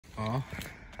Well,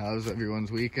 how's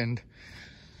everyone's weekend?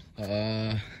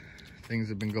 Things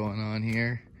have been going on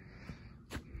here.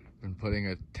 Been putting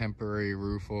a temporary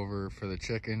roof over for the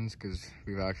chickens because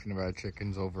we've actually never had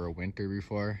chickens over a winter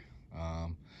before.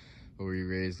 But we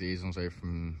raised these ones right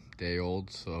from day old,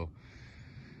 so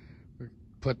we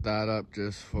put that up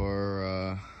just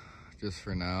for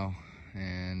now.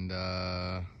 And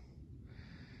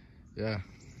yeah,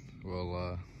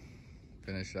 we'll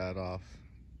finish that off.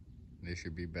 They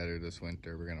should be better this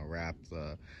winter. We're gonna wrap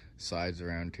the sides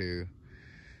around too,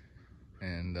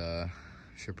 and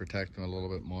should protect them a little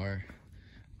bit more.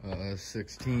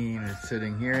 16 is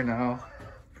sitting here now.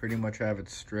 Pretty much have it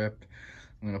stripped.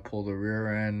 I'm gonna pull the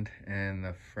rear end and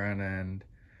the front end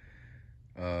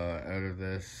out of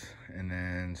this, and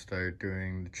then start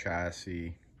doing the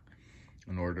chassis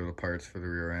and order the parts for the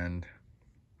rear end,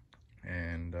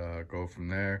 and go from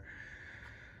there.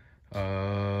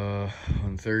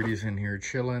 130's in here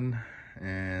chilling,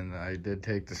 and I did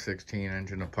take the 16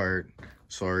 engine apart.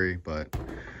 Sorry, but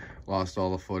lost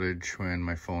all the footage when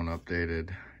my phone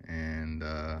updated, and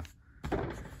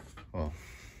well,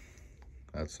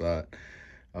 that's that.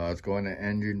 It's going to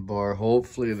engine bar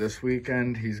hopefully this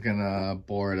weekend. He's gonna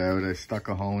bore it out. I stuck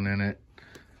a hone in it,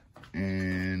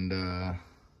 and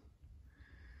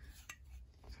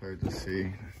it's hard to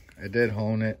see. I did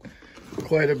hone it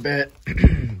quite a bit,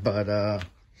 but other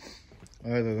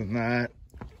than that,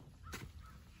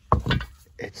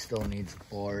 it still needs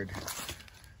bored.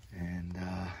 And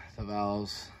the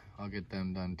valves, I'll get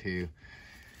them done too,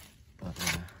 but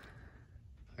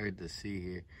hard to see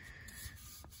here.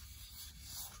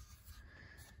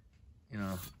 You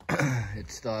know,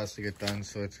 it still has to get done,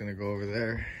 so it's gonna go over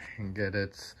there and get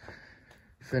its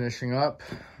finishing up.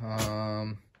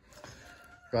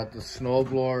 Got the snow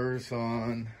blowers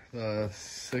on the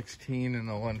 16 and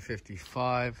the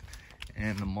 155,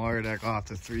 and the Marduk off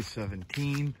the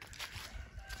 317.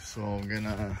 So I'm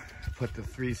gonna put the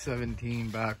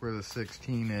 317 back where the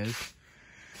 16 is,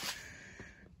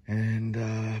 and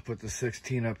put the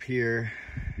 16 up here.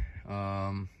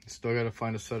 Still gotta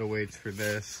find a set of weights for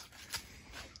this.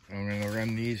 I'm gonna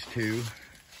run these two,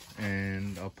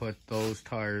 and I'll put those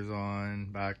tires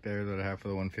on back there that I have for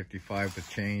the 155 with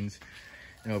chains.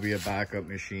 It'll be a backup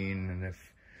machine, and if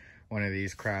one of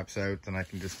these craps out, then I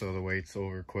can just throw the weights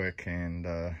over quick and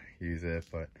use it.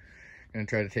 But I'm gonna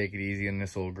try to take it easy in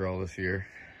this old girl this year.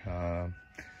 Got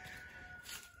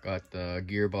the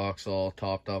gearbox all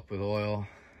topped up with oil.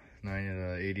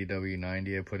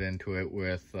 80W90 I put into it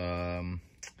with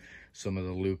some of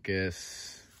the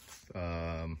Lucas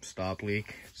stop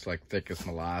leak. It's like thick as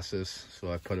molasses,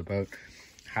 so I put about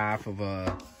half of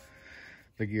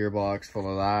the gearbox full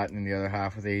of that and the other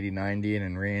half with 80/90, and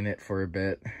then ran it for a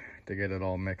bit to get it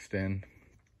all mixed in.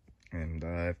 And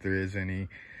if there is any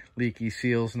leaky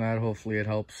seals and that, hopefully it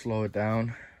helps slow it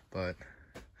down. But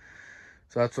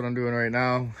so that's what I'm doing right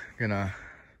now. I'm gonna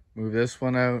move this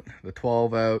one out, the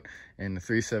 12 out, and the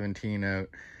 317 out,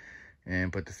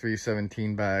 and put the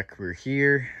 317 back. We're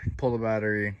here, pull the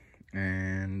battery,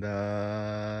 and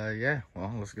yeah,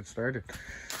 well, let's get started.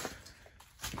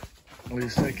 At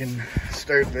least I can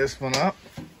start this one up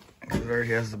because it already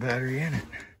has the battery in it.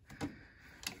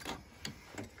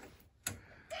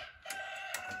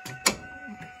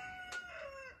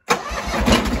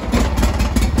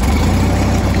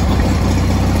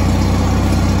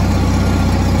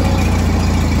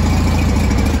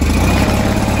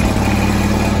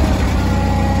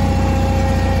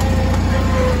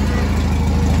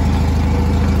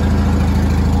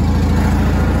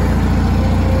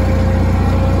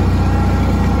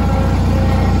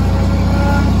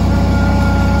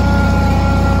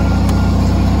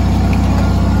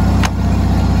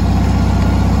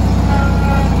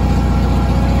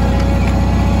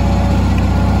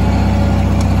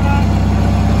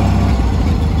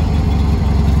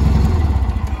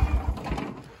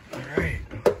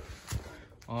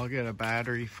 I'll get a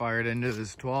battery fired into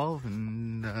this 12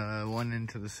 and one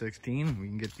into the 16. We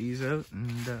can get these out,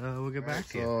 and we'll get back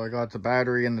to you. So I got the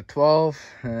battery in the 12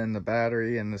 and the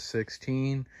battery in the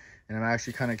 16, and I'm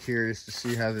actually kind of curious to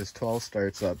see how this 12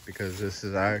 starts up, because this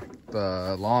is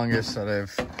the longest that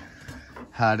I've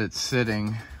had it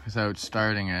sitting without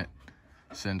starting it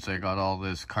since I got all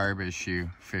this carb issue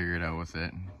figured out with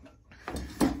it.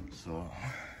 So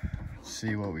let's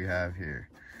see what we have here.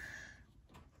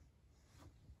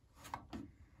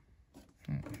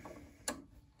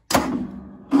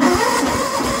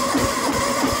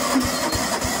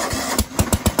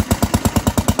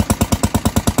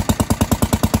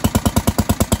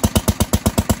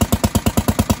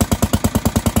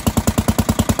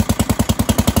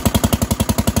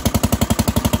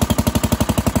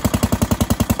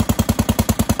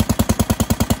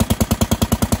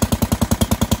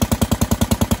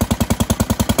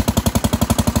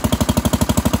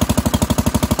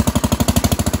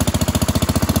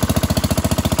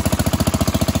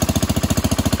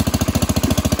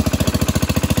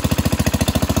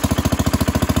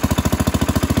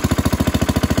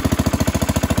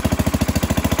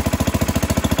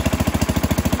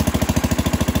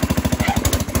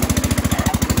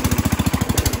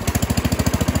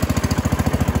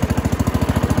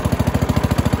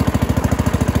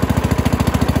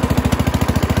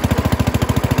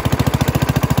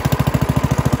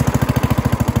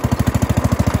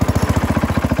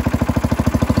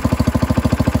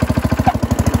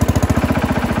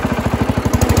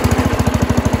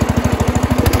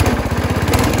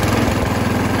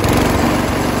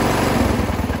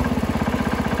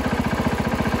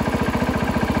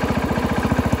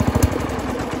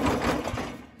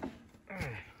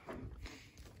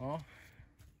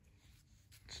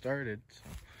 started. So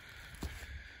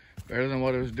better than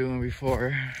what it was doing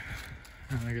before.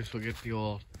 And I guess we'll get the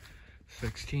old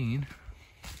 16.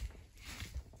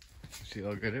 See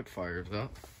how good it fires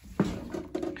up.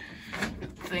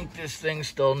 I think this thing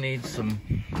still needs some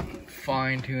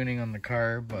fine tuning on the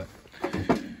carb, but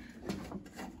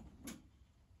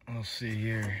we'll see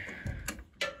here.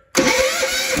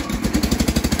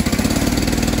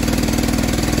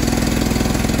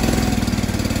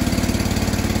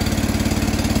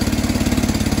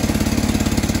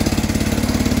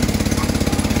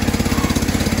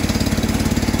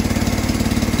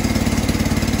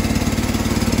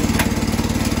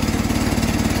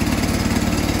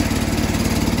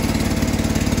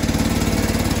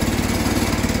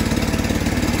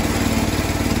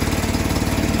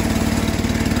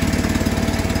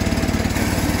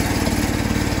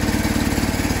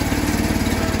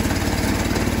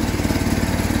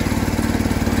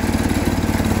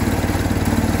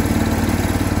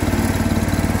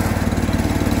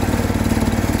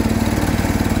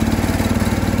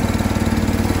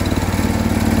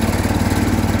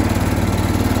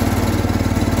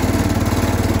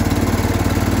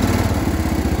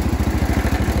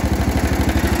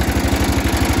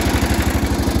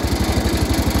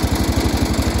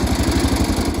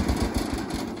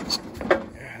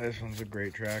 This one's a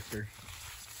great tractor.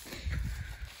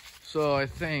 So I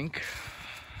think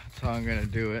that's how I'm gonna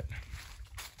do it.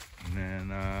 And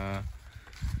then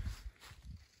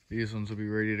these ones will be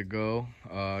ready to go.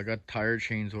 I got tire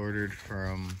chains ordered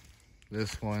from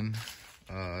this one.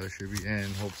 They should be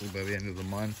in hopefully by the end of the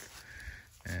month.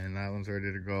 And that one's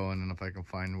ready to go. And then if I can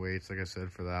find weights, like I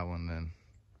said, for that one, then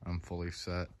I'm fully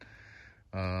set.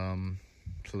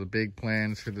 So the big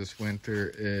plans for this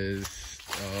winter is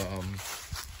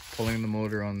pulling the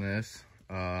motor on this.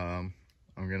 I'm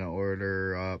gonna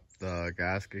order up the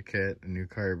gasket kit, a new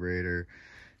carburetor,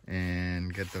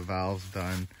 and get the valves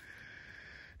done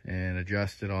and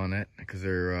adjusted on it, because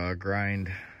they're grind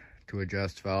to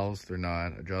adjust valves. They're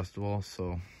not adjustable,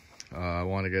 so I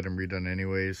want to get them redone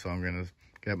anyway. So I'm gonna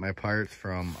get my parts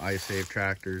from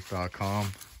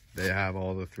isafetractors.com. They have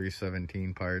all the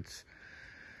 317 parts,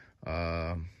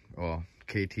 well,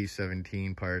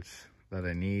 KT17 parts that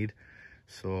I need.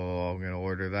 So I'm going to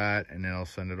order that, and then I'll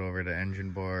send it over to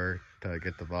Engine Bar to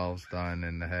get the valves done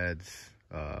and the heads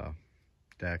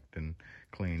decked and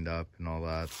cleaned up and all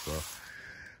that. So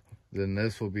then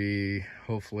this will be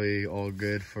hopefully all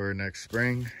good for next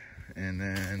spring. And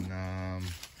then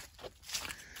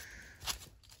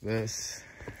this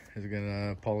is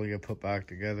gonna probably get put back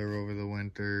together over the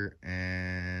winter,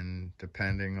 and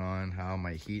depending on how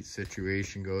my heat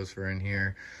situation goes for in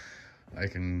here, I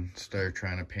can start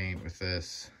trying to paint with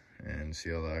this and see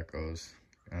how that goes.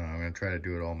 I'm gonna try to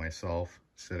do it all myself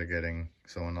instead of getting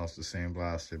someone else to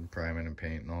sandblast it, prime it, and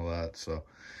paint and all that. So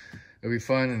it'll be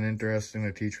fun and interesting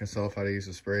to teach myself how to use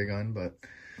a spray gun, but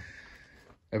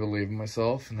I believe in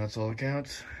myself, and that's all that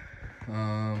counts.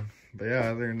 But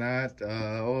yeah, other than that,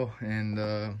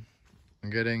 I'm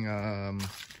getting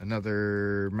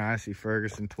another Massey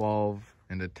Ferguson 12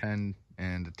 and a 10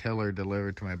 and a tiller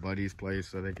delivered to my buddy's place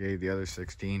that I gave the other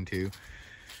 16 to.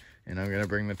 And I'm gonna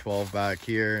bring the 12 back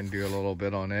here and do a little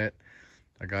bit on it.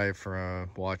 A guy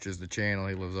watches the channel,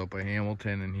 he lives up by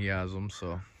Hamilton, and he has them,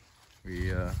 so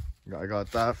I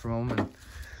got that from him, and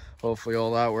hopefully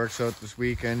all that works out this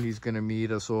weekend. He's gonna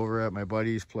meet us over at my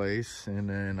buddy's place, and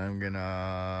then I'm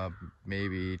gonna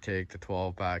maybe take the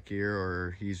 12 back here,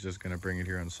 or he's just gonna bring it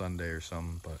here on Sunday or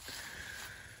something. But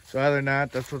so other than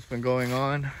that, that's what's been going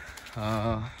on.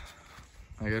 I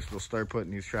guess we'll start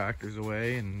putting these tractors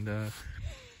away and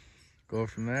go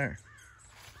from there.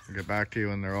 I'll get back to you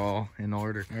when they're all in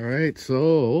order. All right,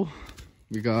 so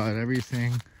we got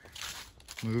everything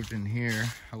moved in here.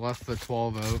 I left the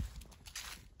 12 out.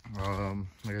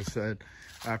 Like I said,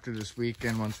 after this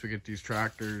weekend, once we get these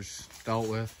tractors dealt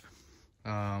with,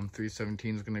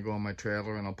 317 is going to go on my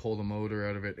trailer, and I'll pull the motor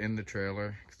out of it in the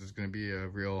trailer, because it's going to be a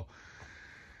real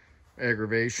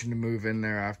aggravation to move in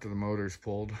there after the motor's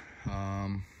pulled.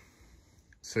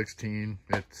 16,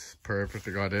 it's perfect.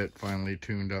 I got it finally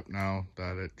tuned up now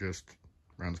that it just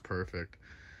runs perfect.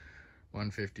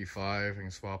 155, I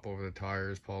can swap over the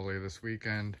tires probably this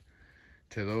weekend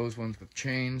to those ones with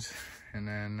chains. And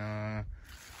then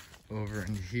over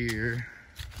in here,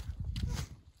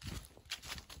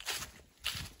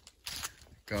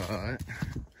 got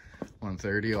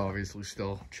 130, obviously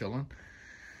still chilling.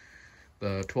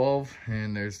 The 12,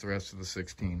 and there's the rest of the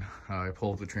 16. I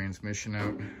pulled the transmission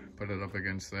out, put it up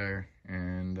against there,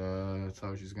 and that's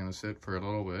how she's gonna sit for a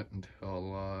little bit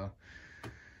until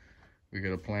we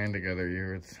got a plan together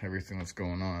here with everything that's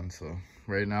going on. So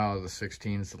right now the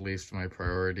 16 is the least of my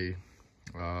priority.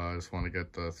 I just want to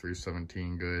get the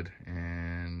 317 good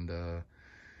and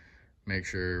make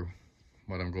sure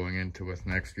what I'm going into with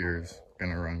next year is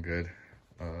gonna run good.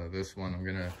 This one I'm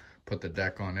gonna put the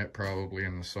deck on it probably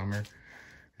in the summer,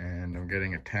 and I'm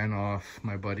getting a 10 off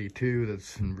my buddy too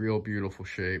that's in real beautiful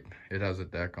shape. It has a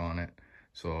deck on it,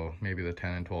 so maybe the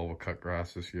 10 and 12 will cut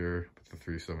grass this year, but the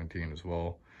 317 as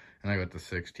well. And I got the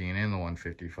 16 and the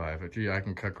 155. But gee, I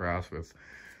can cut grass with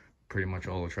pretty much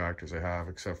all the tractors I have,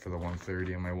 except for the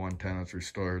 130 and my 110 that's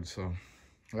restored. So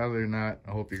other than that,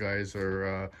 I hope you guys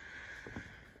are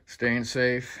staying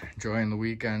safe, enjoying the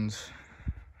weekends,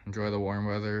 enjoy the warm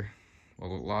weather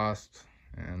while it lasts.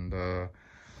 And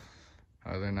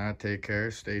other than that, take care,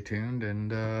 stay tuned,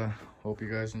 and hope you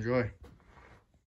guys enjoy.